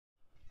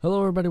Hello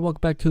everybody,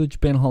 welcome back to the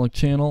Japanaholic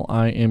channel.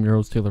 I am your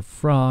host Taylor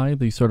Frey,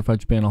 the certified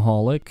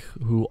Japanaholic,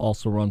 who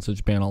also runs the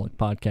Japanaholic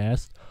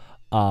podcast,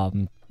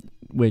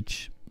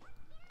 which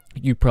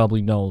you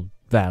probably know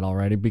that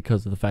already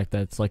because of the fact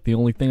that it's like the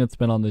only thing that's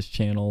been on this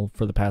channel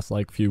for the past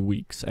like few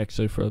weeks.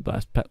 Actually, for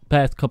the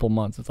past couple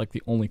months, it's like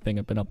the only thing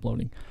I've been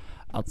uploading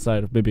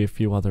outside of maybe a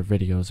few other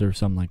videos or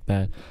something like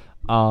that.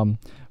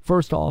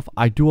 First off,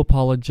 I do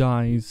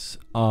apologize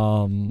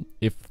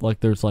if like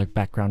there's like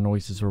background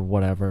noises or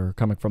whatever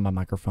coming from my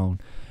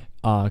microphone,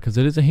 because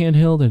it is a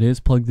handheld. It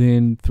is plugged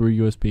in through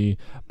USB,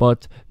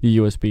 but the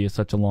USB is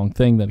such a long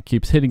thing that it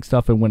keeps hitting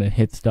stuff, and when it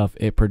hits stuff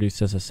it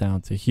produces a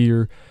sound to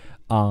hear.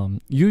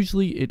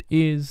 Usually it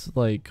is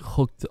like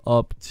hooked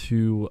up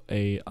to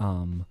a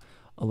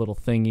little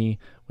thingy,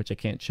 which I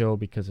can't show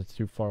because it's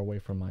too far away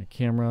from my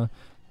camera.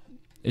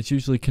 It's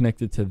usually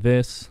connected to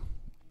this,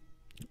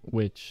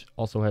 which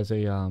also has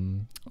a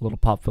little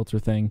pop filter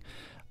thing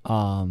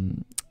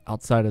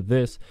outside of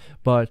this,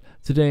 but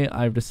today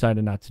I've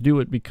decided not to do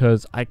it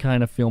because I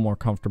kind of feel more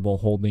comfortable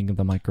holding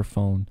the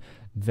microphone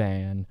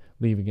than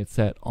leaving it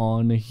set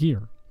on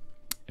here,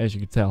 as you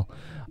can tell.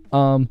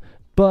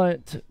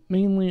 But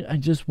mainly I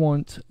just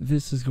want, I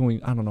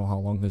don't know how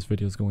long this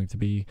video is going to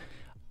be,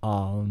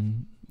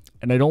 and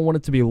I don't want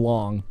it to be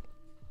long,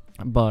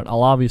 but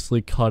I'll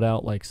obviously cut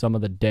out like some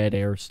of the dead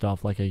air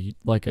stuff like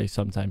I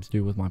sometimes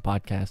do with my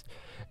podcast,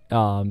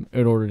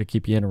 in order to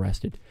keep you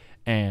interested.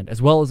 And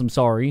as well as I'm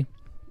sorry,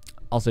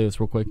 I'll say this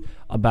real quick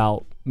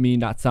about me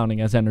not sounding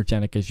as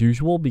energetic as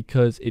usual,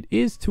 because it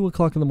is 2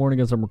 o'clock in the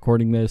morning as I'm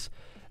recording this,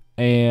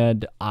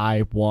 and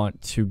I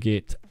want to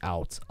get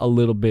out a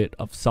little bit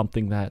of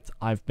something that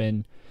I've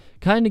been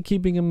kind of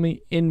keeping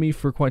in me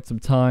for quite some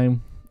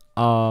time.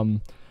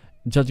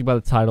 Judging by the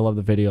title of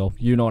the video,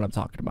 you know what I'm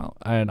talking about.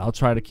 And I'll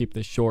try to keep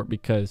this short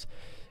because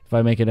if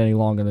I make it any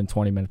longer than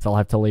 20 minutes, I'll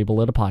have to label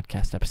it a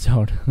podcast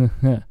episode.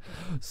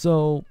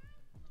 So,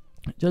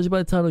 judging by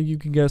the title, you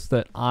can guess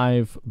that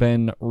I've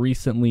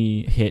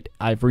recently hit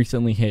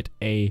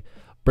a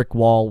brick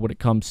wall when it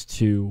comes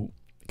to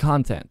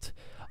content.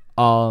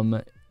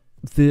 I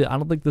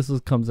don't think this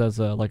comes as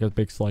a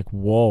big like,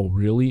 whoa,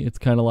 really? It's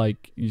kind of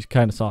like you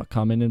kind of saw it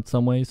coming in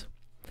some ways.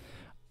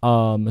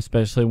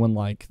 Especially when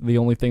like the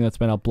only thing that's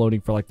been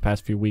uploading for like the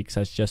past few weeks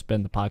has just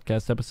been the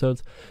podcast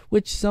episodes,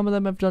 which some of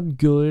them have done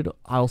good,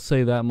 I'll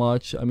say that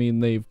much. I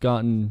mean, they've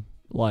gotten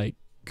like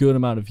good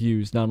amount of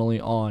views, not only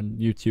on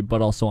YouTube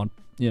but also on,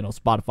 you know,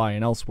 Spotify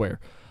and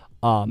elsewhere,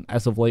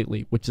 as of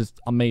lately, which is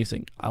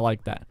amazing. I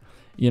like that.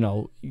 You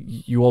know,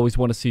 you always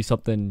want to see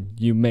something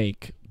you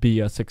make be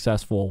a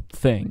successful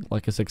thing,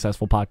 like a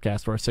successful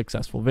podcast or a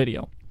successful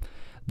video.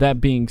 That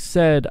being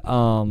said,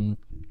 and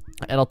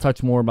I'll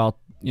touch more about,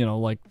 you know,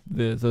 like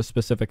the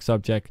specific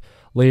subject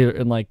later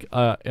in like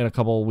in a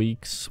couple of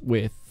weeks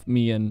with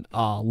me and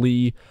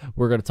Lee.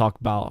 We're going to talk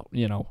about,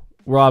 you know,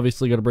 we're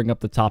obviously going to bring up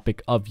the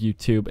topic of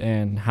YouTube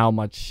and how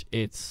much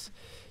it's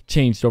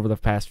changed over the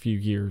past few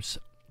years.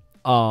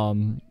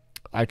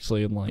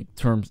 Actually in like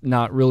terms,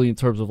 not really in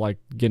terms of like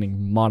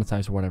getting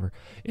monetized or whatever,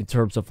 in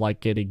terms of like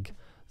getting,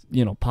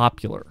 you know,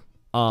 popular.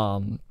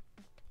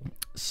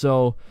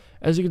 So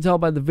as you can tell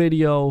by the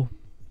video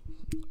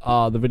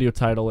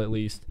title at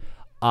least,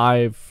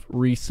 I've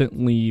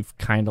recently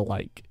kind of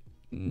like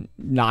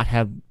not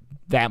had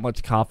that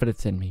much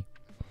confidence in me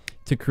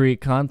to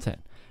create content,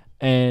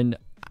 and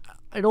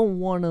I don't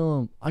want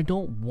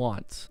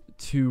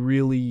to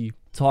really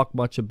talk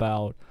much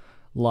about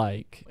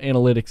like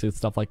analytics and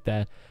stuff like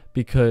that,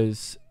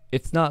 because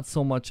it's not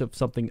so much of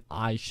something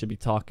I should be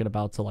talking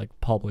about to like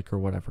public or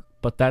whatever,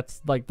 but that's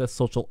like the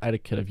social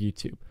etiquette of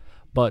YouTube.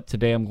 But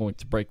today I'm going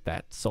to break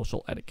that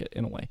social etiquette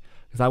in a way,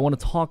 because I want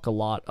to talk a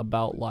lot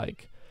about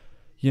like,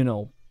 you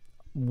know,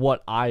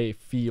 what I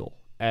feel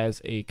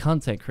as a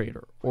content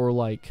creator, or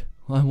like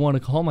I want to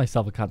call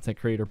myself a content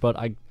creator, but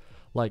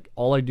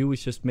all I do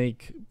is just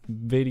make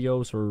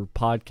videos or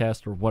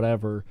podcasts or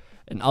whatever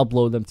and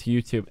upload them to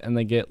YouTube, and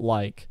they get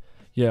like,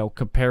 you know,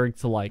 comparing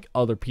to like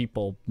other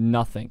people,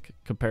 nothing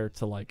compared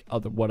to like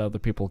what other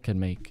people can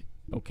make.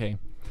 Okay,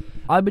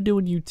 I've been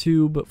doing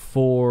YouTube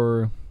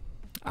for,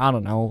 I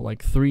don't know,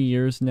 like 3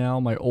 years now.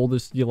 My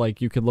oldest,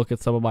 you could look at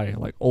some of my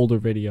like older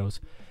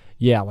videos.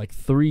 Yeah, like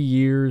 3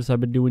 years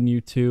I've been doing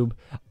YouTube,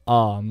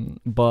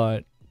 but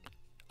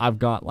I've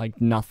got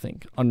like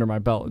nothing under my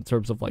belt in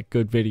terms of like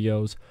good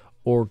videos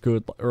or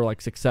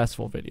like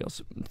successful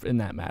videos in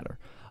that matter.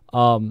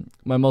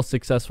 My most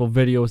successful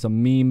video is a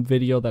meme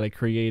video that I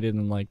created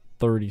in like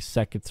 30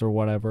 seconds or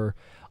whatever,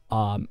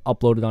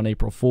 uploaded on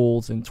April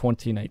Fool's in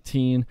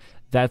 2019.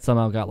 That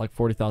somehow got like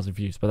 40,000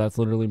 views, but that's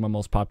literally my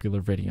most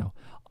popular video.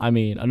 I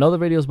mean, another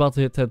video is about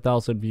to hit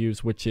 10,000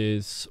 views, which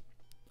is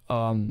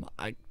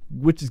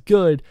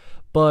good,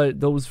 but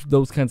those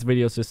kinds of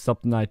videos is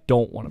something I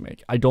don't want to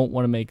make. I don't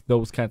want to make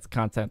those kinds of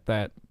content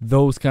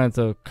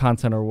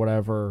or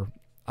whatever.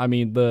 I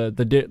mean, the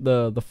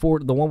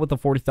one with the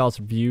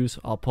 40,000 views,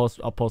 I'll post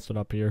it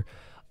up here.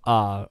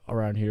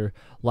 around here.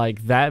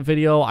 Like that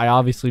video, I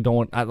obviously don't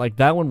want, like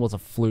that one was a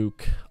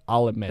fluke.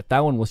 I'll admit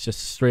that one was just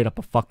straight up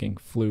a fucking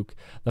fluke.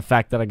 The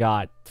fact that I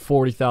got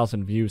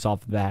 40,000 views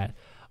off of that,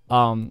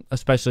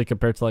 especially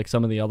compared to like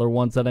some of the other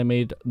ones that I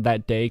made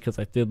that day, because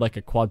I did like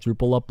a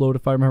quadruple upload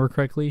if I remember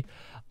correctly.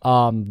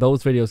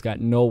 Those videos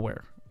got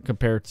nowhere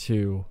compared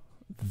to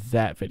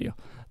that video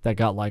that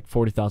got like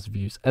 40,000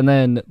 views. And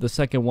then the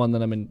second one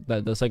that I'm in,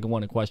 the second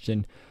one in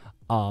question,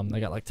 I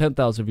got like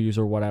 10,000 views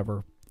or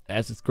whatever.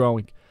 As it's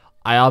growing,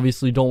 I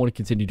obviously don't want to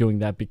continue doing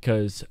that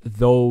because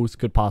those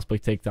could possibly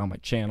take down my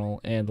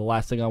channel, and the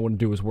last thing I want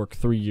to do is work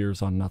 3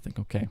 years on nothing.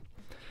 Okay,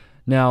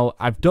 now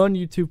I've done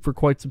YouTube for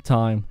quite some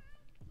time,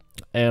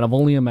 and I've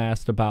only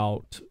amassed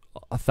about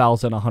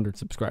 1,100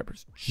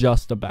 subscribers,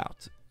 just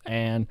about.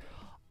 And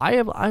I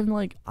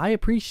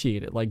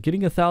appreciate it. Like,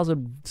 getting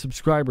 1,000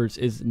 subscribers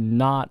is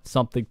not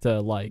something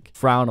to like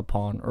frown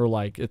upon, or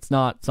like it's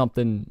not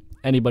something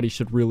anybody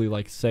should really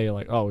like say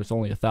like, oh, it's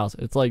only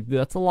 1,000. It's like,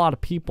 that's a lot of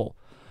people.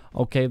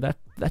 Okay,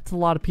 that's a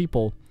lot of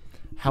people.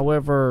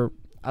 However,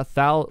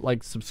 1,000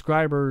 like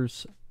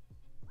subscribers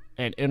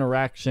and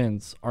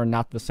interactions are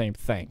not the same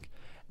thing,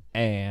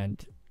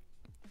 and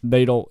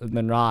they're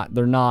not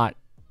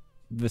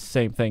the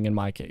same thing in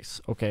my case.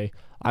 Okay,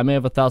 I may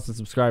have 1,000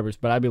 subscribers,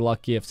 but I'd be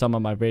lucky if some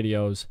of my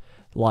videos,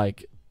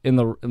 like in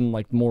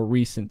like more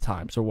recent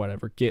times or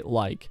whatever, get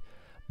like,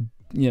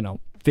 you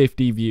know,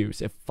 50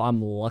 views if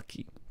I'm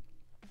lucky.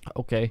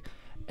 Okay,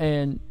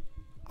 and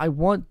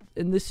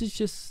this is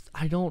just,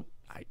 I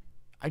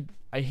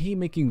hate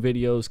making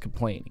videos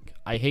complaining.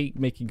 I hate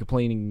making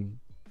complaining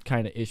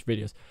kind of ish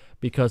videos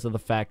because of the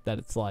fact that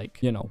it's like,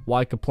 you know,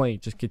 why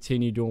complain? Just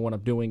continue doing what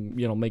I'm doing,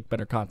 you know, make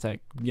better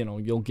content, you know,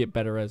 you'll get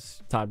better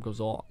as time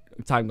goes on.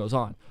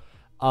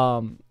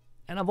 And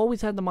I've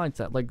always had the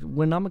mindset, like,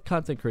 when I'm a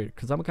content creator,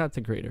 because I'm a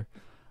content creator,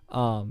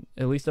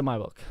 at least in my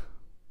book,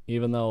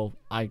 even though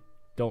I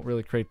don't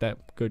really create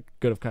that good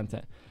of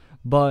content.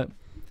 But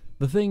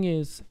the thing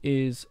is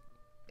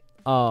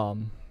I've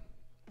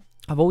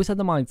always had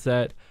the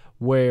mindset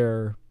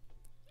where,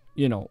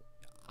 you know,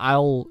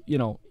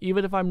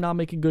 even if I'm not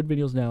making good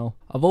videos now,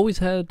 I've always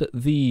had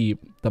the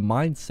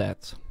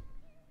mindset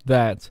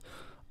that,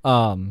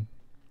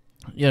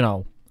 you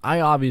know, I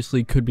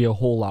obviously could be a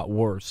whole lot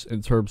worse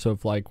in terms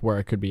of like where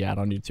I could be at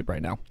on YouTube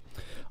right now.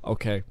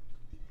 Okay.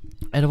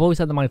 And I've always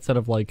had the mindset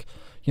of like,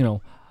 you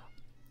know,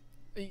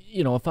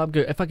 if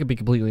I could be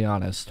completely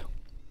honest,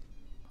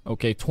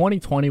 okay,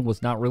 2020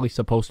 was not really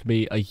supposed to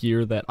be a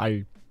year that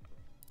I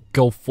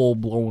go full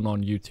blown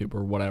on YouTube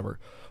or whatever,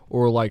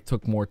 or like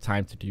took more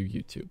time to do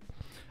YouTube.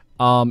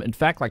 In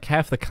fact, like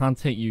half the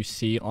content you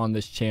see on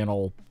this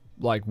channel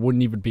like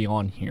wouldn't even be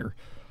on here.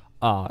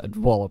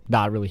 Well,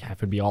 not really half,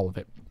 it'd be all of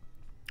it.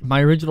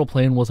 My original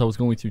plan was I was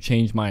going to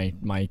change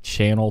my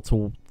channel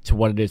to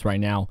what it is right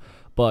now,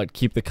 but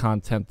keep the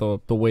content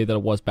the way that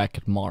it was back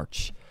in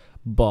March.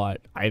 But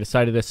I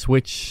decided to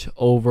switch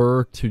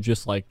over to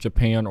just like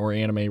Japan or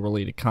anime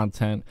related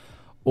content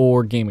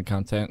or gaming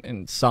content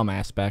in some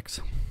aspects.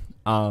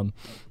 I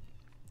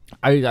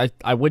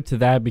went to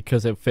that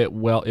because it fit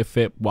well.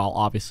 Well,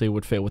 obviously it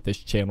would fit with this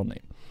channel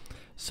name,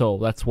 so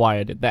that's why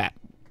I did that.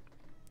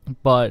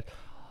 But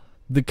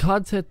the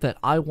content that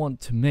I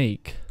want to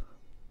make,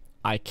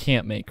 I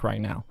can't make right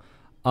now.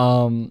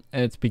 And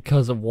it's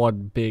because of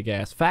one big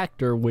ass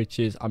factor, which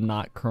is I'm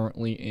not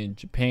currently in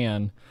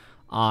Japan.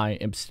 I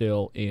am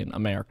still in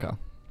America.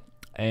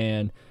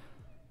 And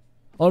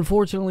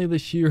unfortunately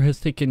this year has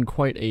taken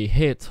quite a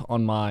hit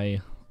on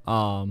my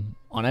on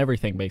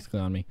everything basically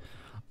on me.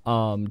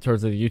 In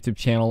terms of the YouTube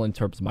channel, in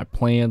terms of my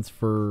plans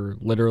for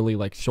literally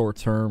like short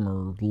term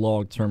or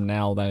long term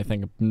now that I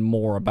think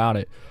more about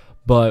it.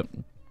 But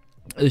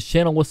this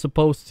channel was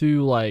supposed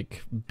to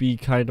like be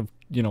kind of,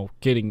 you know,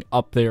 getting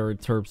up there in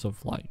terms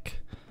of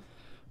like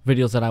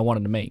videos that I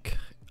wanted to make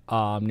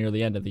near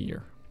the end of the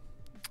year.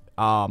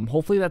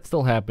 Hopefully that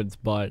still happens,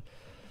 but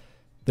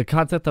the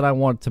content that I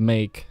want to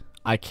make,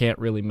 I can't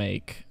really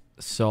make.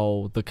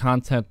 So the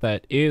content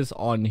that is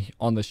on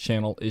this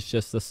channel is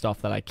just the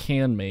stuff that I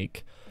can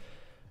make,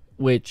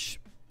 which,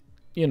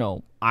 you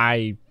know,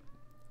 I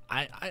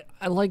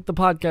like the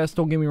podcast,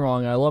 don't get me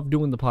wrong. I love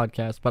doing the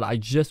podcast, but I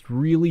just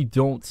really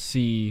don't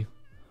see,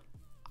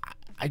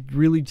 I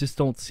really just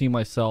don't see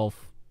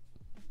myself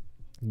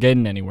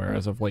getting anywhere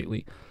as of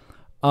lately.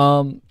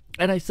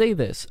 And I say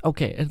this,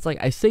 okay, and it's like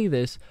I say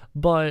this,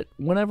 but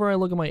whenever I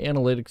look at my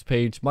analytics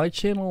page, my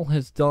channel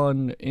has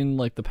done in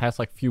like the past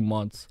like few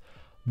months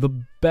the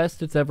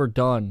best it's ever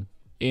done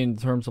in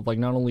terms of like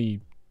not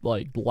only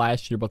like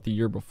last year but the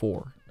year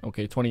before.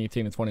 Okay,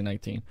 2018 and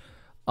 2019.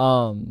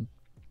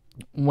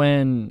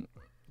 When,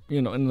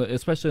 you know,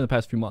 especially in the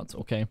past few months,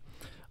 okay.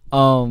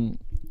 And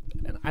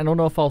I don't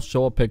know if I'll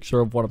show a picture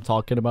of what I'm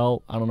talking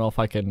about. I don't know if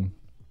I can.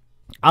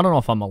 I don't know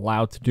if I'm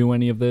allowed to do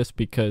any of this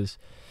because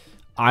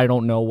I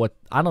don't know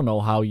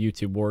how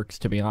YouTube works,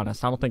 to be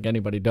honest. I don't think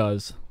anybody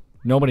does.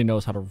 Nobody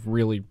knows how to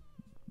really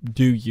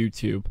do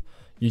YouTube.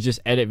 You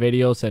just edit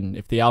videos, and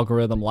if the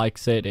algorithm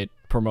likes it, it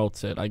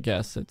promotes it. I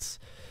guess it's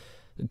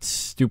it's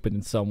stupid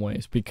in some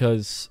ways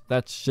because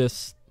that's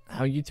just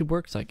how YouTube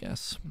works, I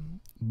guess.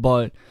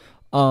 But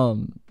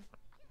to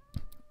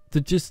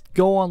just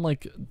go on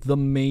like the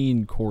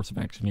main course of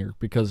action here,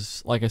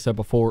 because like I said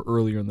before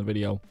earlier in the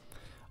video,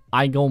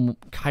 I go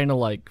kind of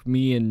like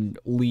me and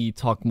Lee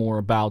talk more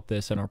about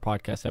this in our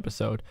podcast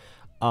episode,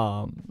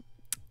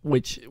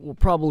 which will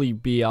probably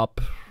be up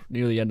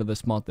near the end of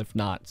this month, if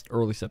not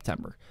early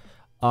September.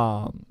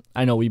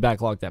 I know we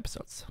backlogged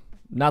episodes.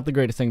 Not the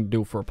greatest thing to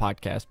do for a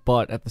podcast,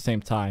 but at the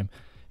same time,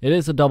 it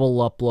is a double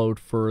upload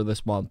for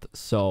this month,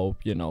 so,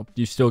 you know,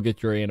 you still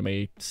get your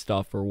anime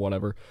stuff or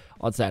whatever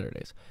on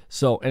Saturdays.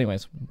 So,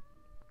 anyways,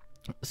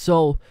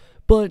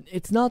 but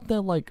it's not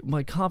that, like,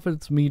 my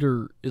confidence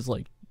meter is,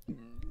 like,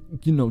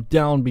 you know,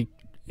 down,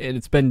 and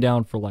it's been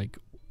down for, like,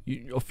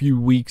 a few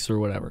weeks or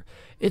whatever.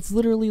 It's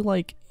literally,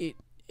 like, it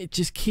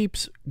just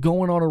keeps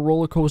going on a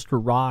roller coaster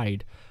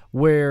ride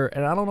where,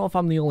 and I don't know if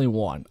I'm the only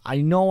one.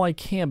 I know I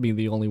can't be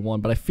the only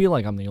one, but I feel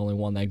like I'm the only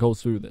one that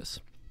goes through this.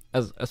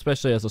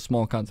 Especially as a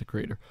small content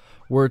creator,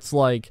 where it's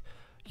like,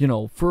 you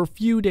know, for a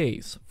few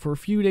days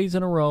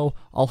in a row,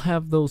 I'll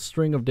have those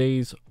string of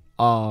days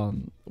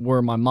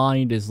where my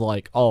mind is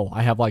like, oh,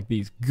 I have like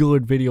these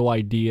good video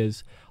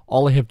ideas.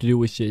 All I have to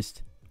do is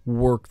just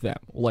work them,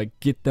 like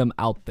get them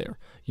out there,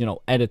 you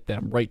know, edit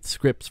them, write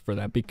scripts for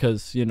them,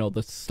 because, you know,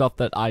 the stuff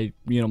that I,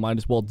 you know, might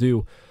as well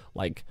do,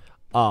 like,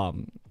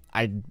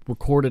 I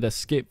recorded a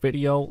skit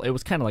video. It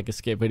was kind of like a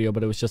skit video,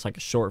 but it was just like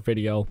a short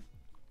video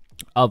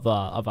of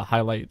a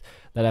highlight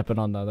that happened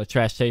on the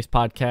Trash Taste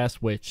podcast,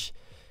 which,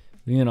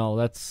 you know,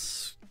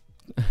 that's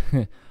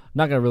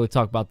not gonna really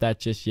talk about that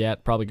just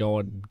yet. Probably go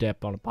in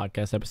depth on a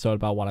podcast episode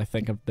about what I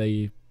think of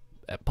the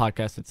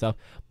podcast itself.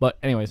 But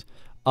anyways,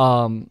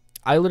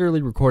 I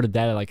literally recorded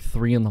that at like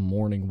 3 in the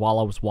morning while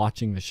I was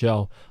watching the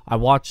show. I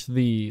watched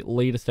the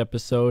latest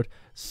episode,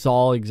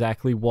 saw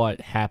exactly what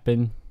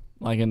happened,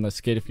 like in the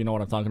skit, if you know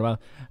what I'm talking about,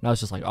 and I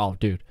was just like, oh,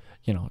 dude,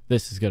 you know,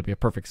 this is going to be a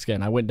perfect skit.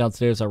 And I went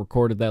downstairs, I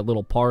recorded that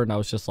little part, and I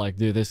was just like,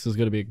 dude, this is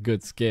going to be a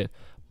good skit.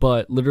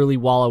 But literally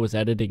while I was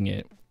editing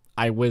it,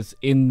 I was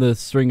in the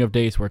string of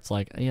days where it's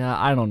like, yeah,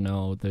 I don't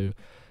know, dude.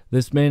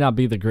 This may not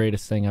be the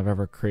greatest thing I've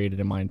ever created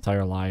in my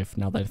entire life,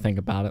 now that I think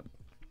about it.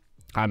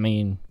 I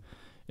mean,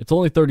 it's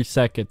only 30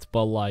 seconds,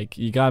 but, like,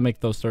 you got to make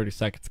those 30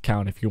 seconds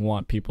count if you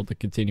want people to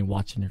continue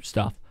watching your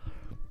stuff,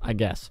 I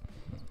guess.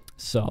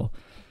 So,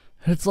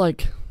 it's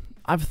like,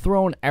 I've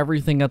thrown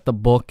everything at the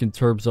book in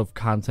terms of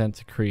content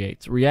to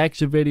create.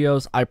 Reaction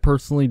videos, I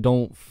personally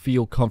don't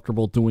feel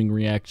comfortable doing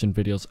reaction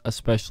videos,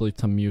 especially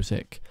to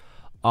music.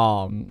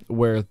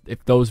 Where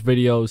if those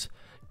videos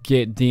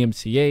get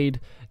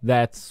DMCA'd,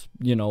 that's,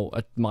 you know,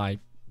 my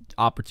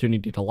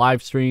opportunity to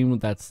live stream,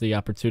 that's the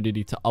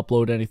opportunity to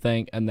upload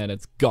anything, and then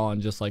it's gone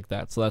just like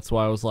that. So that's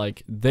why I was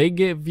like, they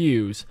get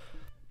views,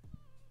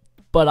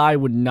 but I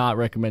would not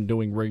recommend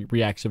doing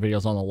reaction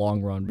videos on the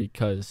long run,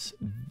 because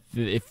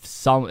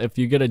if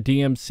you get a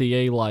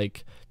DMCA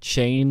like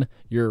chain,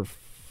 you're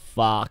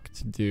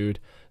fucked, dude.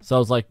 So I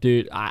was like,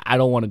 dude, I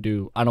don't want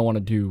to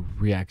do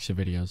reaction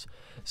videos.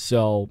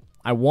 So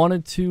I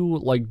wanted to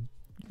like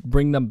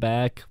bring them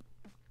back,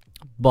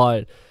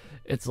 but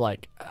it's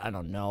like, I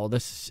don't know,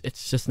 it's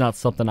just not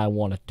something I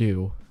want to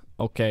do.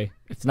 Okay,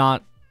 it's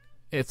not.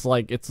 It's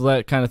like, it's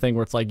that kind of thing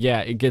where it's like,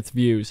 yeah, it gets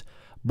views,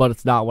 but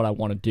it's not what I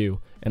want to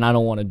do, and I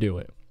don't want to do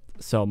it.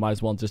 So might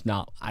as well just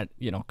not,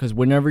 you know, because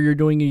whenever you're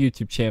doing a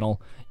YouTube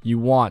channel, you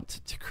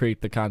want to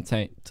create the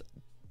content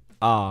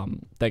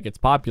that gets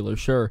popular,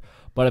 sure,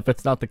 but if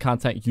it's not the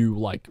content you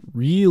like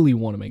really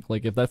want to make,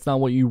 like if that's not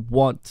what you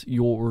want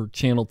your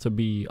channel to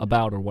be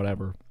about or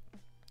whatever,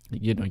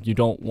 you know, you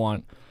don't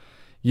want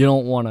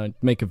to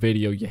make a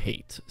video you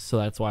hate. So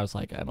that's why I was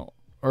like,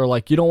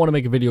 you don't want to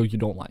make a video you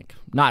don't like.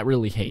 Not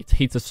really hate.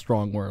 Hate's a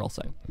strong word, I'll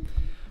say.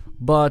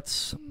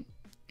 But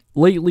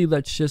lately,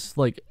 that's just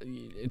like,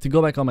 to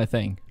go back on my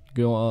thing,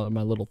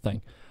 my little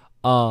thing.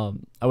 I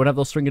would have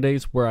those string of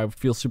days where I would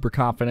feel super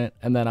confident,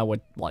 and then I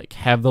would like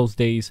have those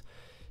days,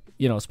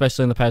 you know,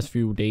 especially in the past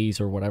few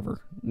days or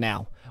whatever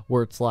now,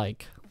 where it's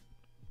like,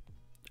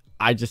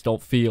 I just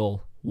don't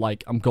feel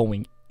like I'm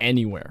going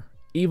anywhere.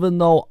 Even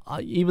though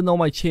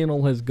my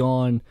channel has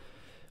gone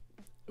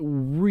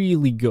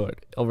really good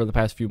over the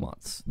past few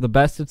months, the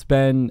best it's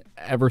been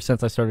ever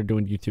since I started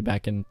doing YouTube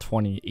back in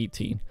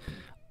 2018.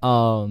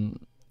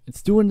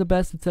 It's doing the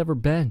best it's ever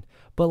been,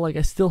 but like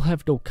I still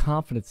have no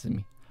confidence in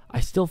me. I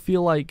still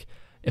feel like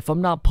if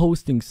I'm not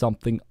posting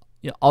something,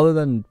 you know, other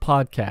than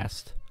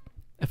podcast,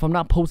 if I'm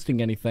not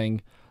posting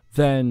anything,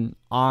 then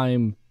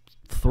I'm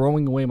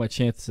throwing away my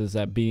chances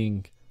at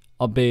being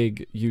a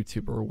big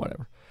YouTuber or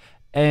whatever.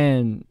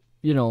 And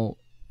you know,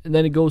 and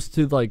then it goes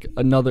to like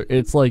another,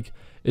 it's like,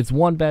 it's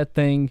one bad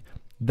thing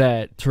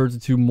that turns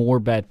into more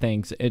bad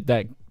things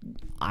that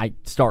I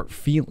start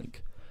feeling,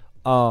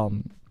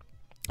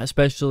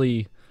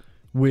 especially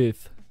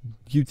with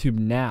YouTube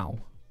now.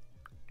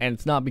 And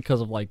it's not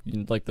because of like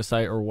the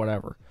site or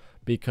whatever,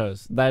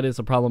 because that is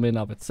a problem in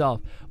of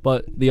itself,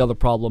 but the other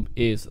problem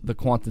is the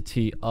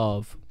quantity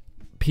of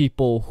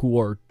people who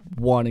are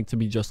wanting to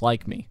be just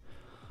like me.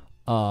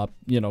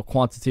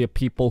 quantity of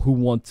people who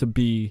want to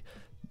be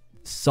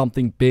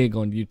something big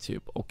on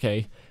YouTube,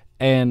 okay?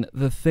 And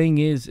the thing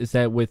is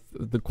that with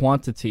the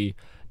quantity,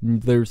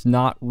 there's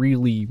not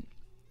really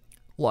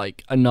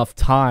like enough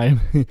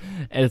time.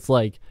 And it's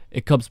like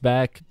it comes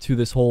back to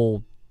this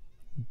whole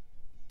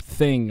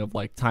thing of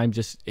like time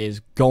just is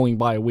going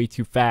by way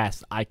too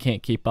fast. I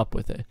can't keep up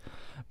with it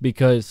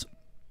because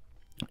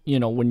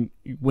when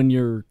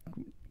you're,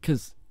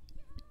 because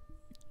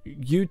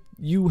you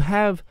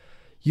have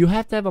to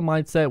have a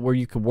mindset where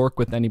you can work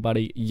with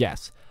anybody,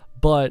 yes.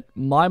 But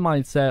my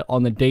mindset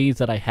on the days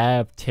that I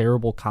have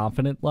terrible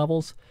confidence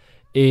levels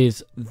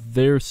is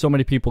there's so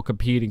many people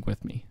competing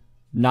with me,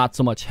 not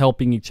so much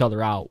helping each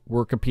other out.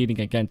 We're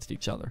competing against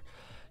each other,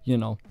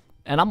 and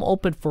I'm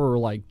open for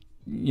like,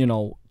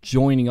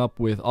 joining up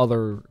with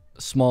other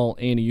small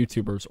indie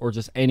YouTubers or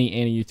just any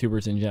indie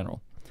YouTubers in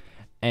general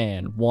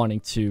and wanting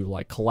to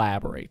like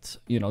collaborate,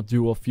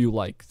 do a few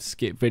like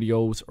skit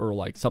videos or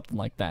like something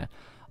like that.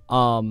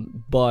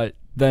 But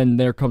then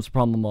there comes the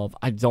problem of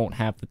I don't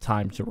have the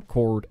time to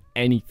record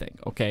anything,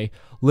 okay?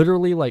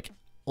 Literally, like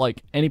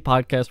any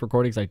podcast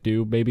recordings I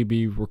do, maybe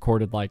be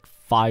recorded like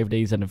 5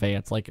 days in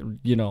advance, like,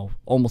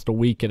 almost a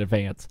week in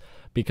advance,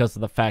 because of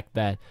the fact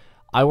that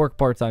I work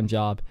part-time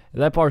job,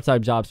 and that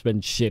part-time job's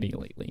been shitty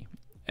lately.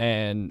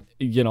 And,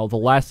 the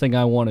last thing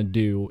I want to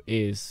do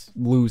is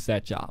lose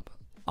that job,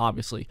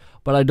 obviously.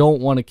 But I don't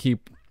want to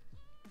keep,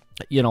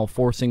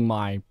 forcing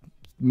my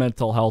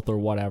mental health or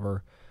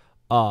whatever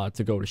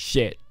to go to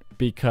shit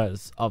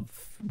because of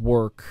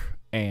work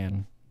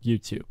and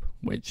YouTube,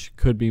 which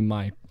could be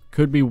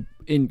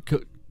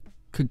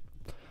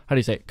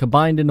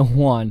combined into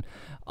one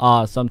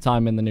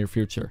sometime in the near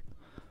future.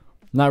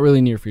 Not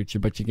really near future,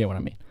 but you get what I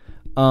mean.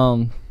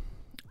 And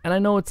I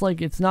know it's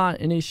like it's not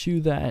an issue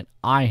that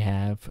I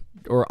have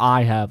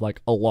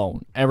like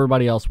alone.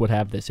 Everybody else would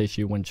have this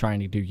issue when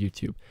trying to do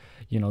YouTube.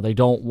 They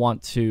don't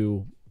want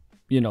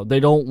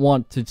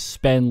to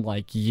spend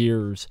like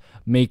years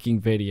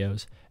making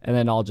videos and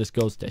then all just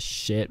goes to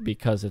shit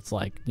because it's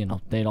like,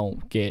 they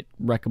don't get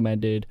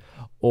recommended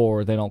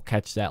or they don't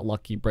catch that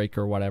lucky break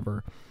or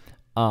whatever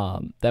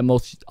that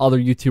most other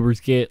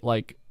YouTubers get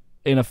like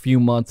in a few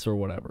months or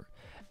whatever.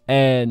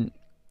 And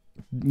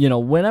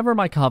whenever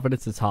my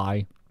confidence is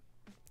high,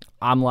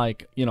 I'm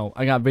like,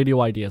 I got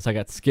video ideas, I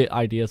got skit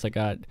ideas, I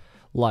got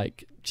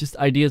like just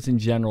ideas in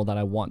general that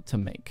I want to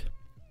make.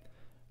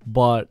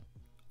 But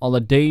on the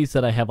days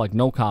that I have like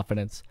no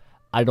confidence,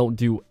 I don't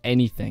do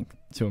anything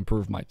to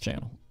improve my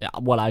channel.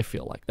 What I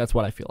feel like. That's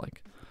what I feel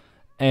like.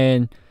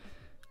 And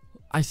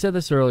I said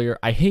this earlier,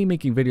 I hate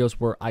making videos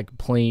where I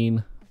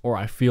complain or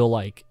I feel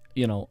like,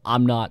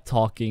 I'm not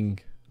talking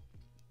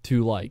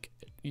to like,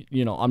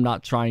 I'm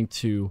not trying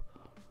to,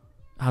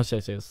 how should I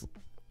say this?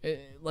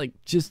 Like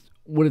just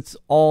when it's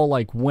all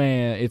like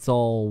when it's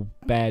all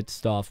bad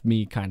stuff,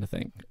 me kind of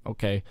thing.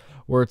 Okay.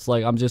 Where it's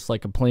like, I'm just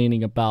like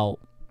complaining about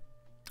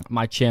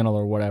my channel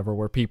or whatever,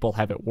 where people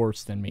have it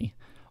worse than me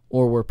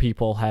or where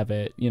people have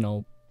it,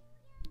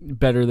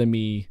 better than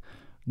me.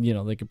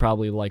 They could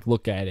probably like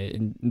look at it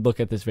and look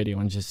at this video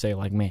and just say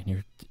like, man,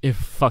 you're a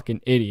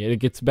fucking idiot. It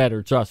gets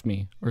better. Trust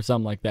me. Or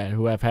something like that,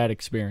 who have had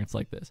experience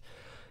like this,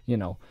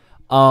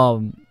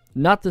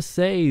 not to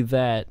say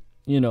that,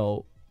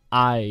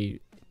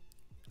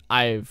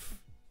 I've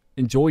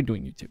enjoyed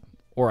doing YouTube,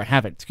 or I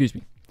haven't, excuse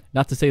me.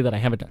 Not to say that I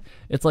haven't done.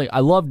 It's like I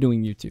love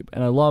doing YouTube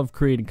and I love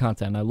creating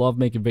content. And I love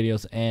making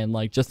videos and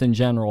like just in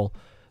general,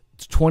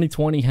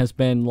 2020 has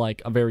been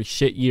like a very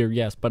shit year,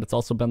 yes, but it's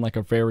also been like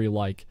a very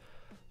like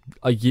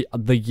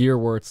the year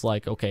where it's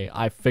like, okay,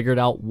 I figured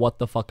out what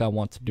the fuck I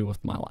want to do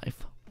with my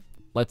life.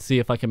 Let's see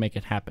if I can make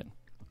it happen.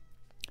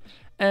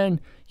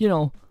 And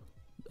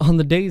on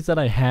the days that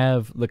I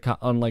have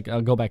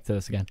I'll go back to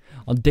this again.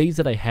 On days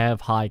that I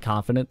have high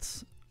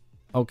confidence,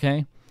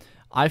 okay,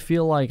 I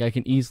feel like I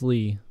can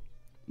easily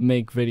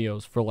make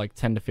videos for like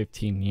 10 to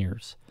 15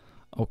 years,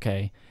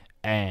 okay,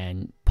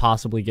 and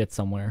possibly get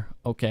somewhere,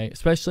 okay,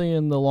 especially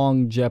in the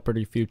long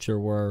jeopardy future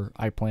where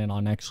I plan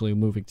on actually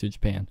moving to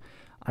Japan.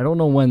 I don't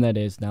know when that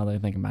is now that I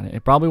think about it.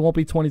 It probably won't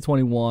be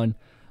 2021,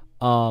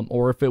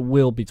 or if it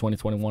will be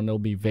 2021, it'll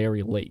be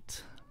very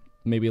late.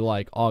 Maybe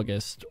like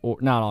August, or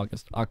not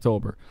August,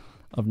 October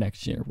of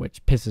next year,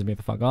 which pisses me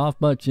the fuck off,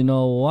 but you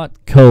know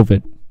what?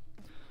 COVID.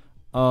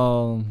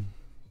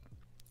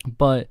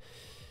 But,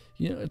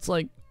 it's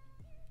like,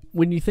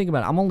 when you think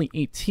about it, I'm only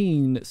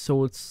 18,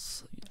 so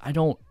it's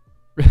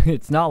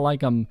not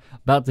like I'm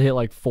about to hit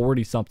like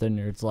 40 something,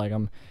 or it's like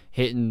I'm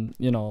hitting,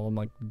 I'm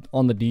like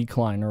on the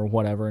decline or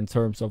whatever in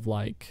terms of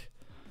like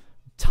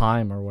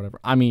time or whatever.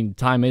 I mean,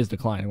 time is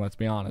declining, let's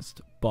be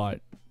honest,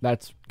 but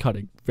that's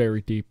cutting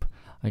very deep,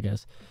 I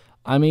guess.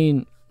 I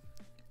mean,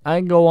 I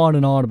can go on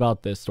and on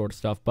about this sort of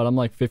stuff, but I'm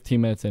like 15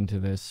 minutes into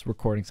this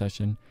recording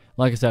session.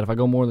 Like I said, if I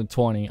go more than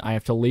 20, I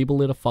have to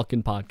label it a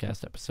fucking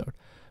podcast episode,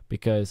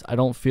 because I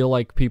don't feel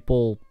like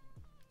people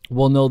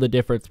will know the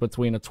difference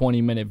between a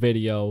 20-minute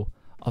video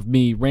of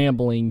me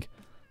rambling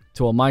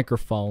to a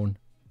microphone,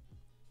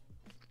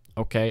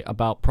 okay,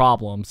 about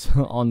problems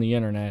on the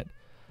internet,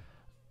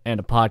 and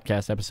a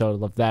podcast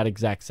episode of that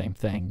exact same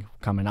thing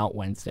coming out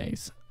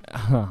Wednesdays.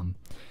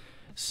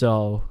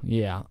 So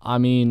yeah, I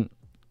mean,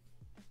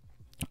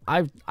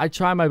 I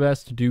try my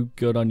best to do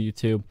good on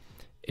YouTube.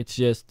 It's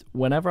just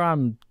whenever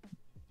I'm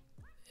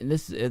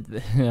it's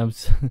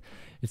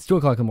 2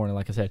 o'clock in the morning,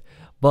 like I said,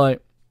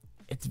 but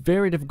it's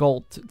very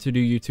difficult to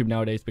do YouTube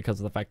nowadays because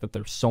of the fact that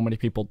there's so many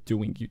people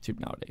doing YouTube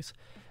nowadays.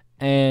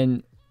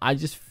 And I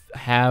just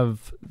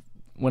have,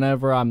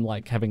 whenever I'm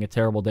like having a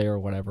terrible day or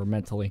whatever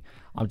mentally,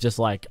 I'm just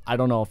like, I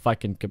don't know if I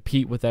can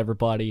compete with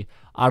everybody.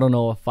 I don't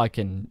know if I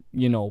can,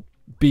 you know,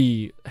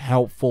 be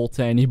helpful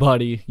to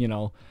anybody, you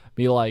know,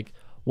 be like,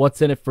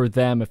 what's in it for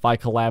them if I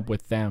collab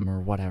with them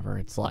or whatever.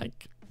 It's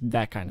like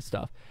that kind of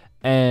stuff.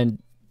 And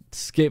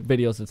skip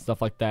videos and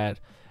stuff like that,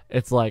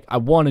 it's like I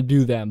want to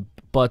do them,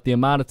 but the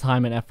amount of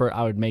time and effort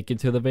I would make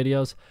into the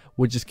videos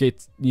would just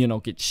get, you know,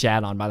 get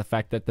shat on by the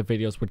fact that the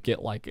videos would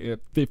get like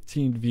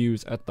 15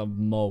 views at the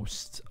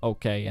most,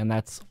 okay, and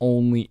that's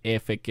only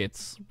if it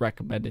gets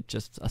recommended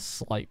just a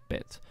slight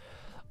bit,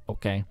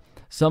 okay.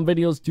 Some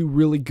videos do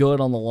really good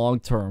on the long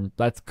term.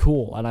 That's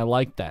cool, and I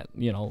like that.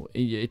 You know,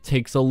 it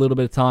takes a little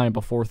bit of time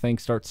before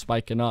things start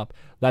spiking up.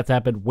 That's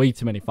happened way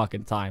too many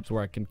fucking times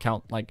where I can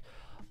count like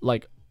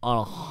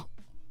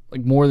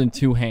more than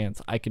 2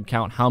 hands. I can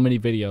count how many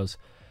videos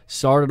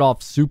started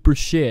off super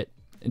shit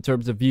in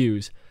terms of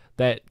views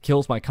that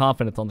kills my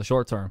confidence on the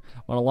short term.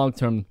 On a long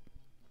term,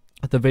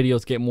 the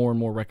videos get more and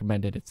more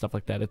recommended and stuff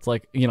like that. It's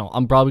like, you know,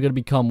 I'm probably going to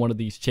become one of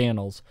these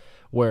channels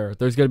where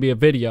there's going to be a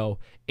video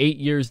 8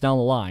 years down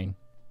the line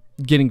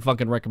getting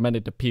fucking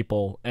recommended to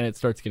people and it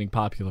starts getting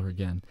popular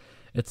again.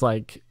 It's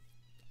like,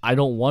 I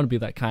don't want to be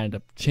that kind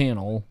of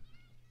channel,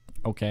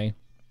 okay,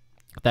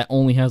 that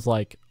only has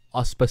like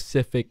a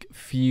specific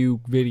few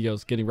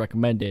videos getting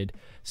recommended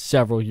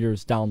several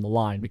years down the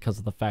line because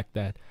of the fact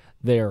that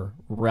they're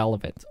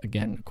relevant,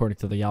 again, according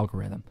to the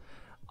algorithm.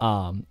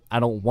 I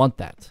don't want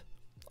that,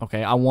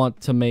 okay. I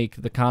want to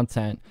make the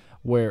content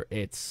where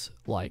it's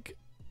like,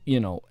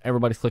 you know,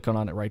 everybody's clicking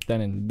on it right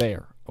then and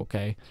there,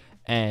 okay.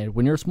 And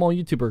when you're a small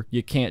YouTuber,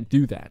 you can't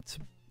do that.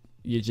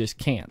 You just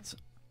can't,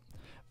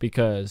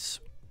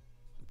 because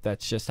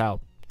that's just how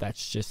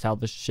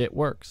this shit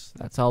works.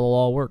 That's how the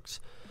law works.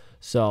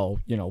 So,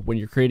 you know, when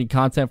you're creating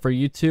content for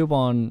YouTube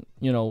on,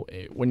 you know,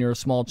 when you're a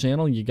small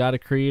channel, you got to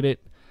create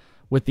it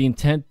with the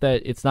intent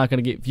that it's not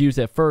going to get views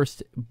at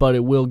first, but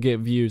it will get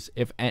views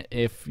if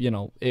you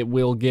know, it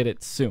will get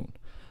it soon.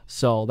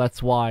 So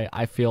that's why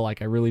I feel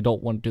like I really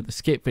don't want to do the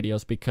skit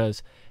videos,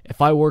 because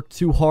if I work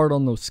too hard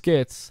on those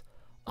skits,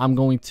 I'm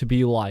going to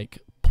be like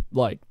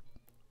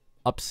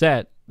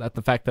upset at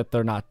the fact that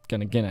they're not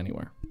going to get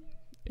anywhere,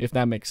 if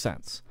that makes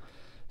sense.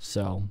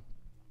 So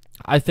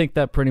I think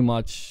that pretty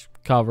much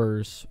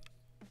covers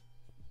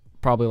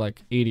probably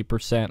like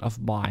 80% of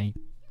my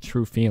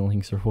true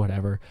feelings or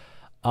whatever.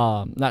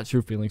 Not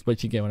true feelings,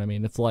 but you get what I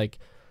mean. It's like,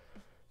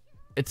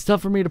 it's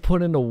tough for me to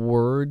put into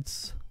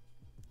words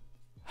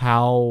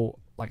how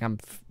like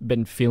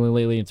been feeling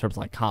lately in terms of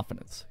like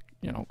confidence.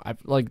 You know, I've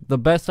like, the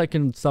best I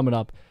can sum it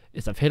up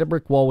is I've hit a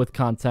brick wall with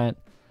content,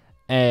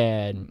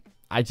 and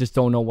I just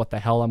don't know what the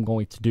hell I'm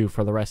going to do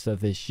for the rest of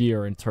this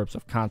year in terms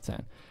of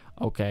content,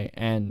 okay,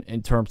 and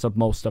in terms of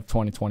most of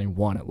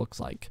 2021, it looks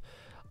like.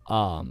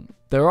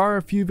 There are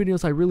a few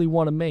videos I really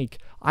want to make.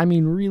 I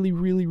mean, really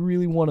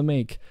want to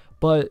make,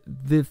 but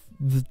the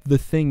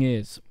thing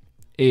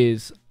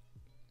is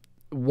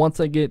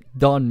once I get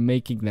done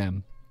making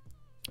them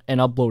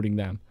and uploading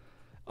them,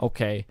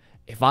 okay,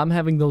 if I'm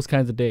having those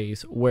kinds of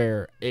days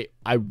where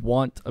I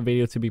want a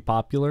video to be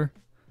popular,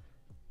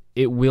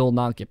 it will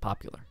not get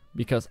popular.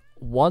 Because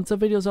once a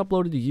video is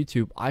uploaded to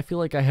YouTube, I feel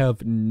like I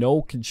have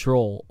no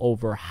control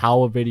over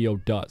how a video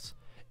does.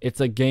 It's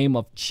a game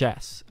of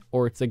chess,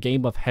 or it's a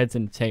game of heads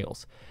and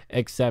tails.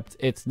 Except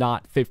it's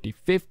not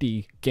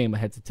 50-50 game of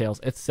heads and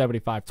tails. It's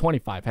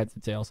 75-25 heads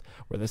and tails.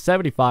 Where the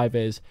 75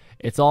 is,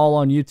 it's all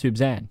on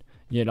YouTube's end.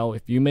 You know,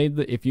 if you made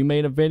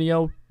a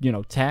video, you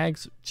know,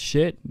 tags,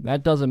 shit,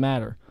 that doesn't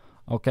matter.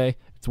 Okay,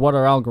 it's what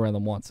our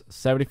algorithm wants.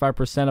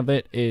 75% of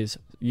it is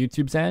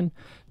YouTube's end,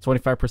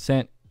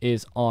 25%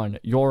 is on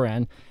your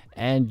end,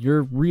 and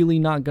you're really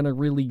not gonna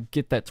really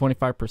get that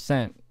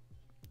 25%.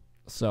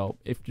 So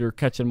if you're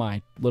catching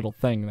my little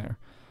thing there,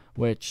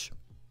 which,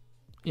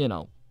 you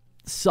know,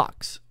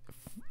 sucks.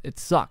 It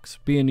sucks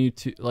being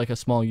like a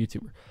small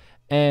YouTuber,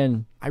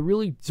 and I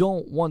really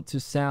don't want to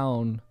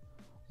sound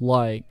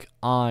like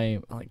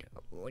I'm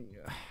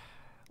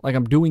like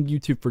I'm doing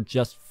YouTube for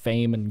just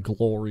fame and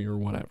glory or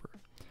whatever.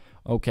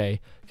 Okay,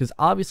 because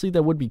obviously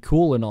that would be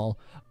cool and all,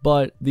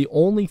 but the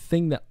only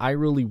thing that I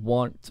really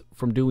want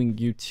from doing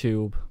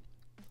YouTube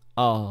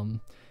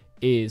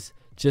is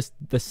just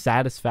the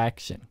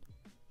satisfaction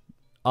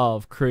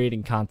of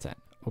creating content,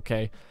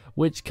 okay,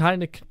 which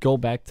kind of could go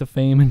back to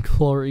fame and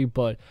glory,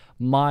 but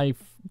my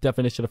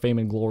definition of fame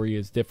and glory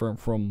is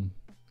different from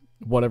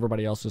what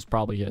everybody else's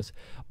probably is.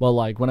 But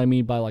like, what I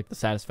mean by like the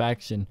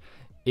satisfaction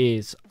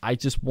is, I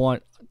just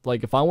want,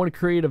 like, if I want to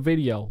create a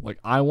video, like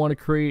I want to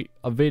create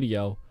a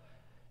video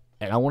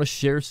and I want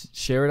to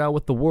share it out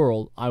with the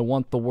world. I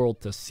want the world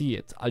to see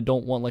it. I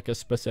don't want like a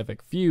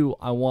specific few.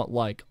 I want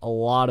like a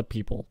lot of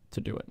people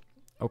to do it.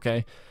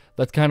 Okay?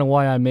 That's kind of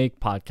why I make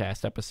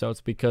podcast episodes,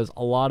 because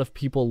a lot of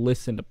people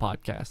listen to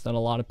podcasts and a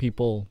lot of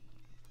people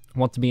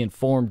want to be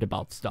informed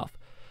about stuff.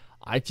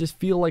 I just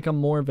feel like I'm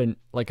more of an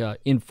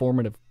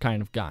informative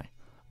kind of guy,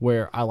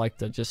 where I like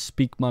to just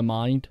speak my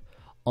mind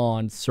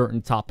on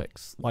certain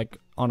topics, like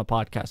on a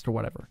podcast or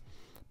whatever.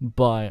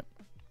 But,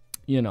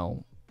 you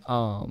know,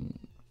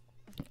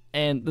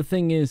 and the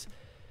thing is,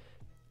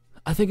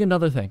 I think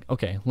another thing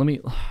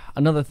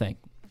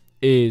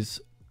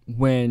is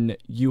when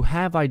you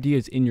have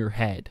ideas in your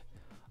head,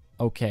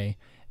 okay,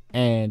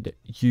 and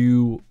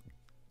you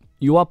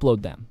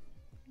upload them,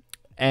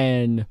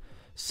 and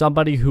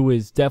somebody who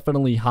is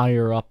definitely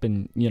higher up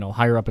in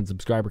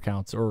subscriber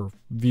counts or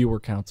viewer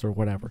counts or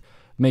whatever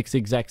makes the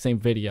exact same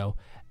video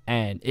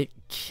and it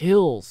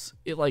kills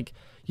it, like,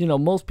 you know,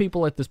 most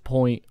people at this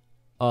point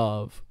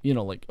of, you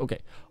know, like, okay,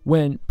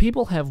 when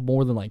people have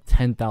more than like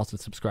 10,000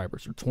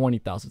 subscribers or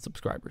 20,000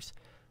 subscribers,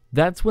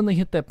 that's when they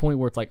hit that point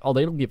where it's like, oh,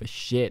 they don't give a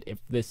shit if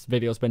this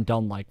video's been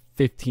done like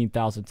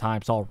 15,000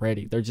 times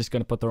already. They're just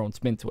going to put their own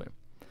spin to it.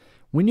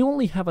 When you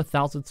only have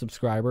 1,000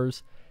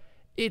 subscribers,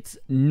 it's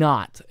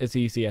not as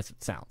easy as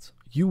it sounds.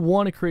 You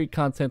want to create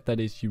content that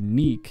is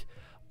unique,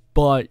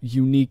 but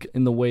unique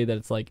in the way that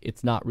it's like,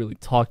 it's not really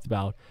talked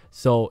about.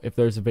 So if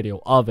there's a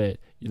video of it,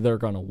 they're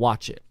going to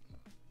watch it.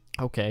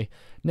 Okay.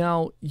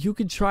 Now, you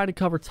could try to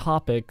cover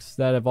topics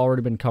that have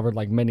already been covered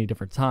like many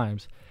different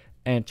times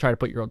and try to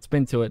put your own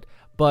spin to it,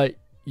 but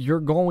you're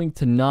going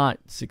to not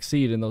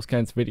succeed in those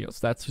kinds of videos.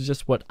 That's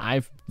just what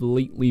I've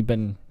lately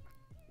been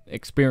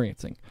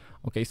experiencing.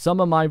 Okay, some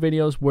of my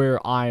videos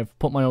where I've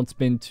put my own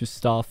spin to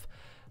stuff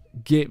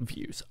get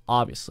views,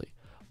 obviously,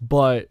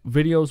 but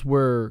videos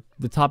where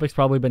the topic's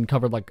probably been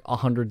covered like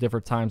 100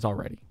 different times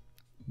already,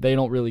 they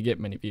don't really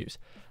get many views.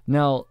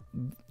 Now,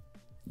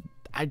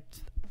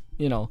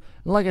 you know,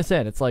 like I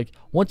said, it's like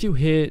once you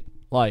hit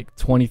like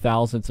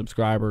 20,000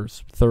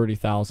 subscribers,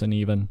 30,000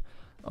 even,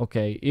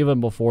 okay, even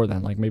before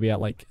then, like maybe at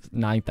like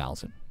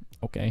 9,000,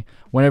 okay,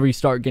 whenever you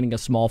start getting a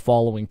small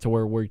following to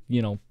where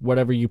you know,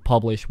 whatever you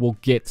publish will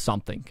get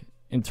something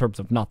in terms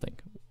of nothing,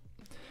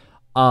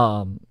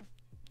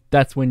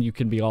 that's when you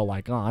can be all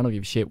like, oh, I don't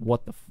give a shit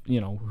what the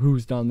you know,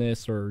 who's done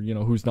this or, you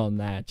know, who's done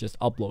that, just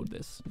upload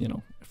this. You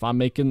know, if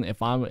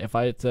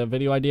it's a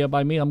video idea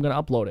by me, I'm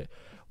gonna upload it,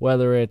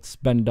 whether it's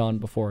been done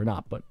before or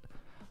not. But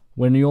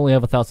when you only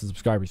have 1,000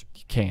 subscribers,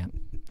 you can't.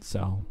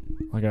 So,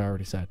 like I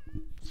already said,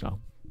 so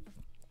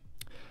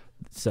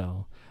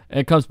and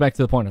it comes back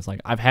to the point. It's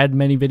like, I've had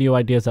many video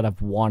ideas that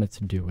I've wanted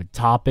to do and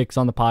topics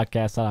on the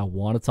podcast that I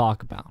want to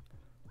talk about,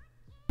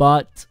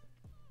 but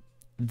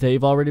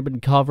they've already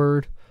been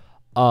covered.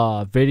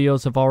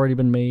 Videos have already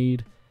been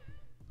made.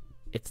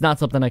 It's not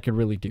something I could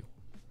really do.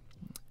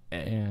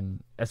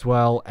 And as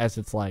well as,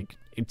 it's like,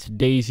 in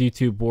today's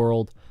YouTube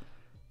world,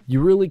 you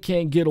really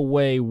can't get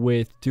away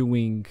with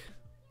doing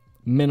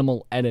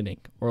minimal editing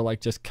or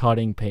like just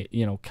cutting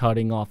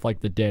off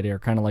like the dead air,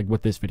 kind of like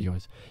what this video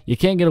is. You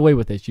can't get away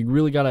with this. You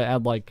really got to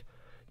add, like,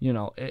 you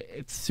know,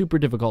 it's super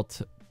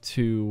difficult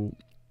to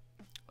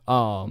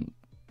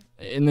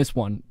in this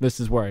one, this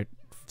is where I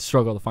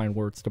struggle to find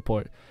words to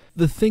put.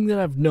 The thing that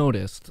I've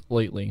noticed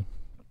lately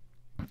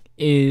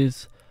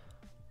is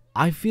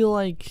I feel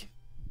like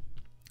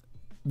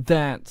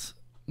that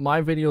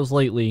my videos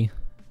lately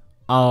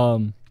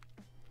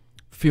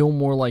feel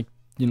more like,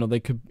 you know, they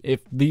could,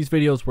 if these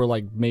videos were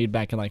like made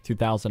back in like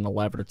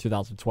 2011 or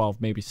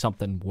 2012, maybe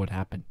something would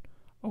happen,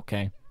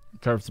 okay, in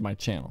terms of my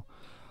channel.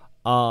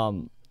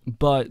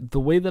 But the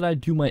way that I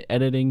do my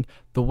editing,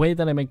 the way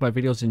that I make my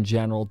videos in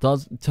general,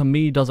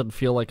 doesn't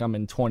feel like I'm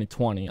in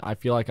 2020. I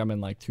feel like I'm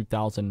in like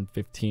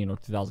 2015 or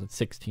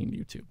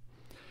 2016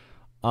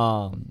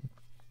 YouTube.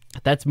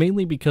 That's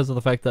mainly because of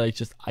the fact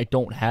that I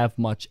don't have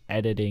much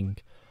editing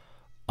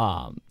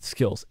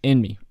skills in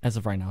me as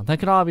of right now. That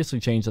could obviously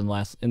change in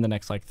the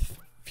next like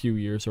few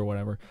years or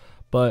whatever.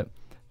 But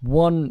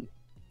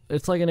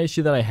it's like an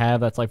issue that I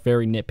have that's like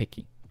very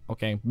nitpicky.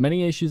 Okay,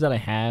 many issues that I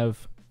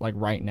have like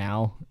right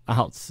now,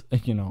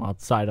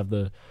 outside of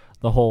the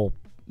whole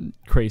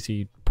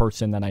crazy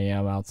person that I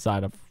am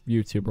outside of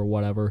YouTube or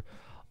whatever.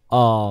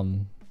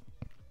 And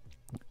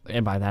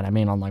by that I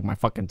mean on like my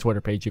fucking Twitter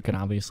page, you can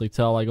obviously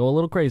tell I go a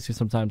little crazy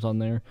sometimes on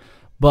there.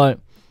 But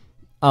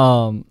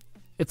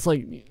it's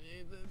like,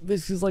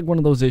 this is like one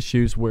of those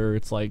issues where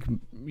it's like,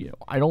 you know,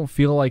 I don't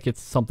feel like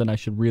it's something I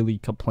should really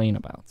complain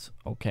about,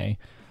 okay?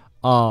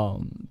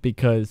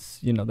 Because,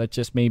 you know, that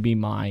just may be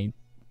my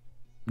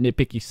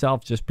nitpicky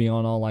self just being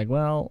all like,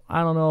 well,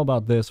 I don't know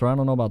about this or I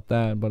don't know about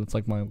that, but it's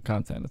like my own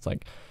content. It's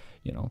like,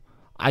 you know,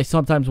 I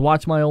sometimes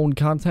watch my own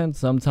content.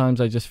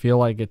 Sometimes I just feel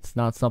like it's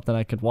not something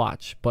I could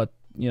watch. But,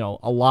 you know,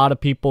 a lot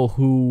of people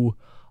who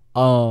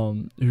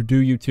do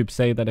YouTube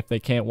say that if they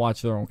can't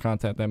watch their own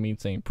content, that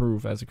means they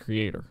improve as a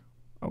creator.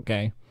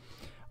 Okay.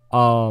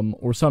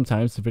 or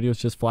sometimes the videos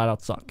just flat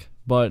out suck.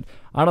 But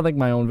I don't think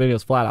my own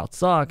videos flat out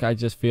suck. I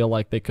just feel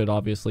like they could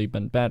obviously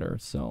been better.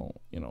 So,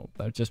 you know,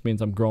 that just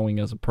means I'm growing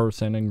as a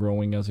person and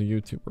growing as a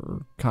YouTuber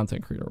or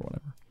content creator or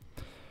whatever.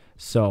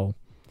 So,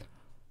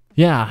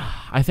 yeah,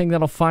 I think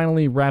that'll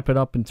finally wrap it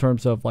up in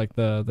terms of like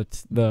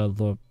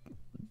the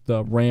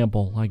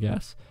ramble, I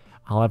guess.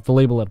 I'll have to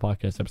label it a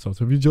podcast episode.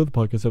 So if you enjoyed the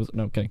podcast episode,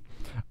 no, I'm kidding.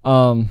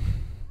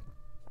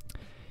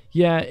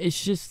 Yeah,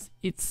 it's just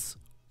it's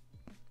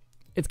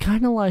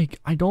kind of like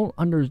I don't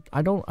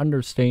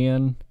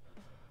understand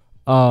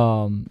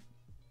how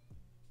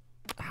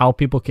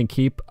people can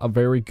keep a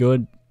very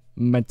good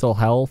mental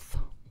health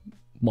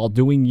while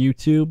doing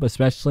YouTube,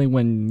 especially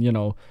when, you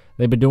know,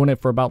 they've been doing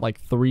it for about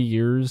like 3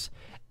 years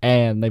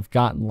and they've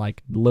gotten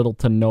like little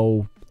to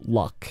no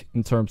luck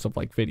in terms of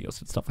like videos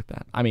and stuff like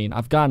that. I mean,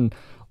 I've gotten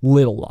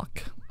little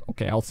luck.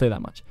 Okay, I'll say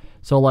that much.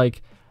 So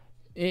like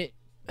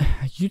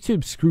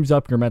YouTube screws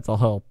up your mental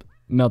health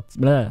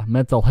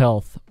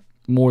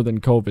more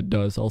than COVID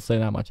does. I'll say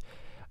that much.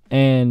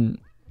 And,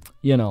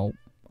 you know,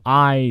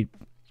 I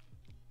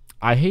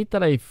hate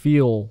that I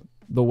feel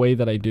the way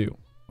that I do.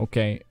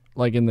 Okay,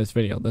 like in this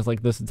video, there's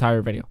like this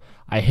entire video.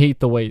 I hate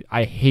the way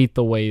I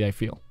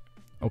feel.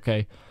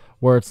 Okay,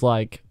 where it's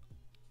like,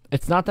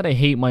 it's not that I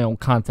hate my own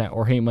content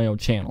or hate my own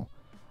channel.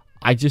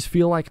 I just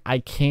feel like I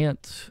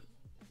can't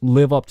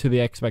live up to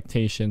the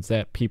expectations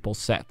that people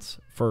set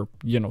for,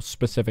 you know,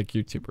 specific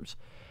YouTubers.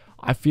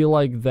 I feel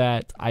like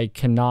that I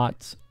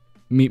cannot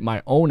meet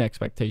my own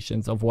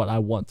expectations of what I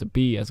want to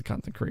be as a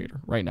content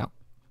creator right now.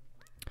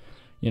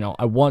 You know,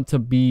 I want to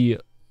be,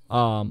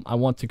 I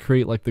want to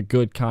create like the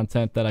good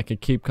content that I can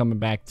keep coming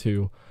back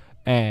to,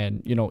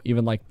 and, you know,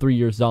 even like 3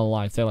 years down the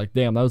line, say like,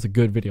 damn, that was a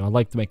good video. I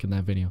liked making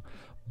that video.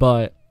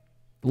 But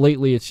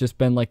lately, it's just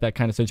been like that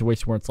kind of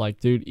situation where it's like,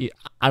 dude,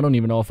 I don't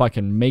even know if I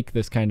can make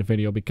this kind of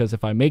video, because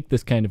if I make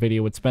this kind of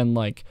video, it's spend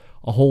like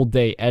a whole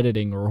day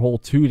editing or a whole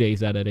 2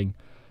 days editing.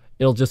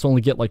 It'll just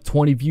only get like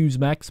 20 views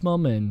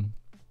maximum, and,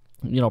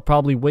 you know,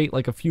 probably wait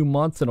like a few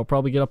months and it'll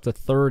probably get up to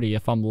 30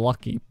 if I'm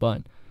lucky.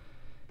 But,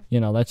 you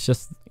know, that's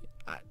just,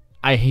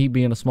 I hate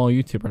being a small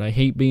YouTuber, and I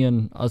hate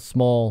being a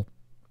small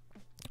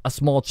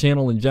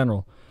channel in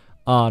general.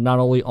 Not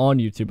only on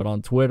YouTube, but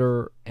on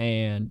Twitter.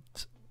 And,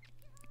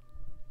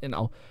 you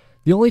know,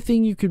 the only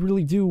thing you could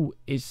really do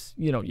is,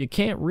 you know, you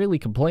can't really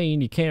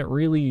complain. You can't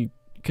really,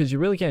 because you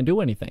really can't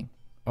do anything.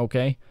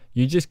 Okay,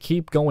 you just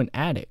keep going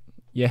at it.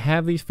 You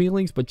have these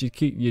feelings, but you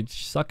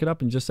suck it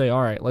up and just say,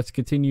 all right, let's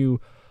continue,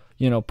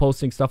 you know,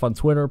 posting stuff on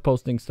Twitter,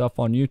 posting stuff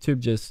on YouTube.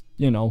 Just,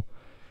 you know,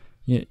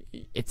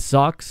 it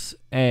sucks,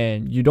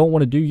 and you don't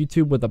want to do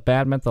YouTube with a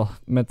bad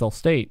mental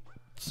state.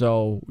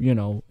 So, you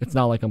know, it's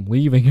not like I'm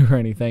leaving or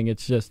anything.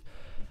 It's just,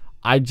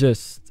 I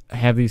just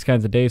have these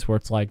kinds of days where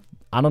it's like,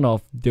 I don't know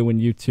if doing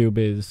YouTube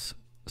is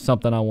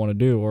something I want to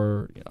do,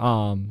 or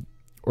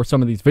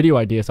some of these video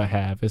ideas I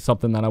have is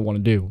something that I want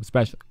to do,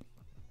 especially.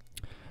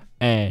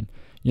 And,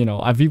 you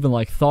know, I've even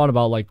like thought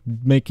about like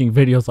making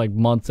videos like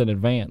months in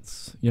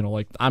advance. You know,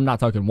 like I'm not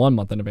talking 1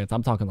 month in advance.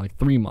 I'm talking like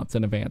 3 months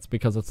in advance,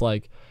 because it's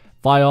like,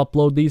 if I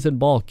upload these in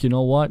bulk, you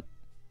know what?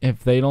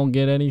 If they don't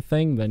get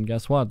anything, then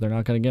guess what? They're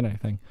not going to get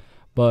anything.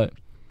 But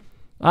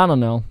I don't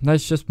know.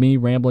 That's just me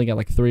rambling at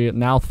like 3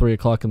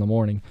 o'clock in the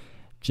morning.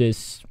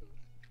 Just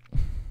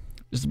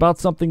about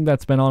something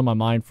that's been on my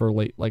mind for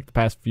like the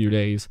past few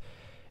days.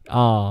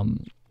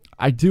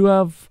 I do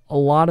have a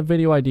lot of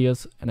video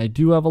ideas, and I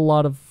do have a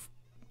lot of,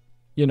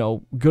 you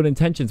know, good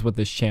intentions with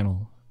this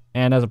channel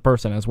and as a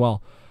person as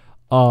well.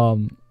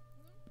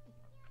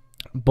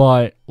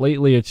 But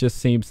lately it just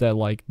seems that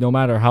like no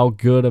matter how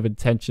good of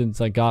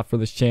intentions I got for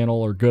this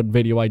channel or good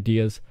video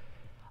ideas,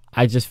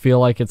 I just feel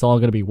like it's all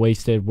going to be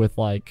wasted with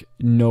like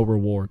no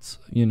rewards.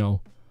 You know,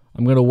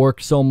 I'm going to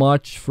work so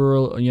much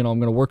for, you know, I'm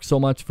going to work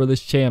so much for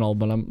this channel,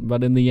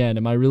 but in the end,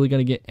 am I really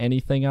going to get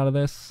anything out of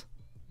this?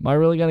 Am I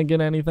really going to get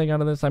anything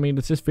out of this? I mean,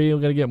 is this video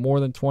going to get more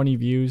than 20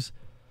 views?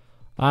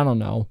 I don't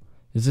know.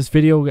 Is this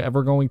video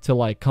ever going to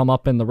like come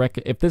up in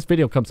the if this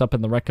video comes up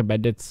in the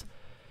recommendeds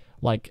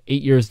like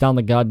 8 years down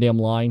the goddamn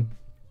line,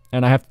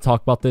 and I have to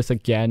talk about this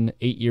again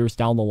 8 years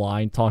down the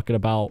line, talking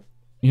about,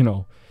 you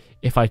know,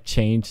 if I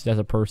changed as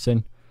a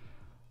person,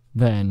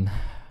 then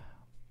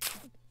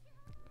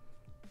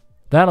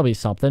that'll be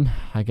something,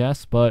 I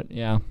guess. But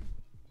yeah,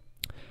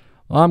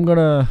 I'm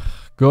gonna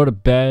go to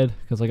bed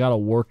because I gotta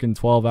work in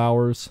 12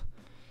 hours,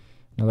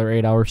 another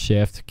 8-hour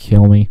shift,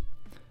 kill me.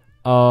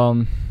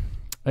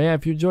 Yeah,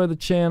 if you enjoy the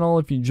channel,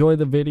 if you enjoy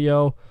the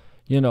video,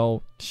 you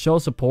know, show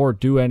support,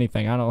 do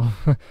anything. I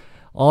don't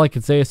all I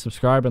can say is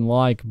subscribe and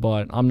like,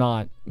 but I'm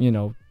not, you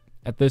know,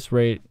 at this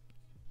rate,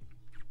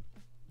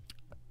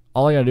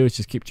 all I gotta do is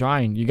just keep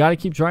trying. You gotta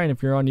keep trying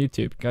if you're on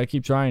YouTube. You gotta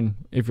keep trying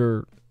if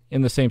you're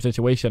in the same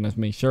situation as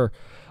me, sure.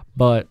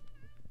 But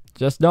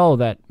just know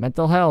that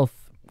mental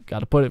health,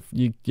 gotta put it,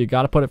 you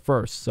gotta put it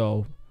first.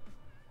 So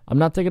I'm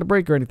not taking a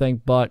break or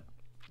anything, but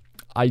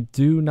I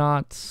do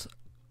not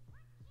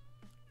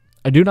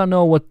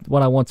know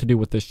what I want to do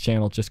with this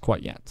channel just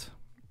quite yet.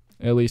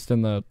 at least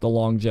in the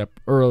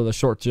the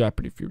short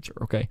Jeopardy future.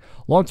 Okay,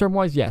 long term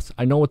wise, yes,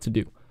 I know what to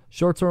do.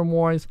 Short term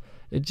wise,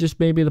 it just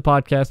may be the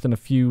podcast and a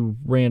few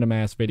random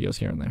ass videos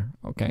here and there.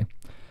 Okay,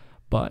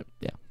 but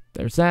yeah,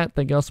 there's that.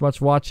 Thank you all so much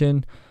for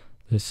watching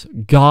this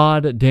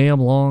goddamn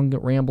long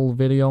ramble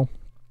video.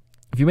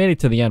 If you made it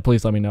to the end,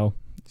 please let me know.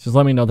 Just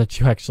let me know that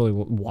you actually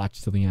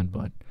watched to the end,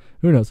 but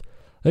who knows.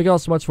 Thank you all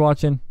so much for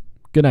watching.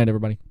 Good night,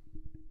 everybody.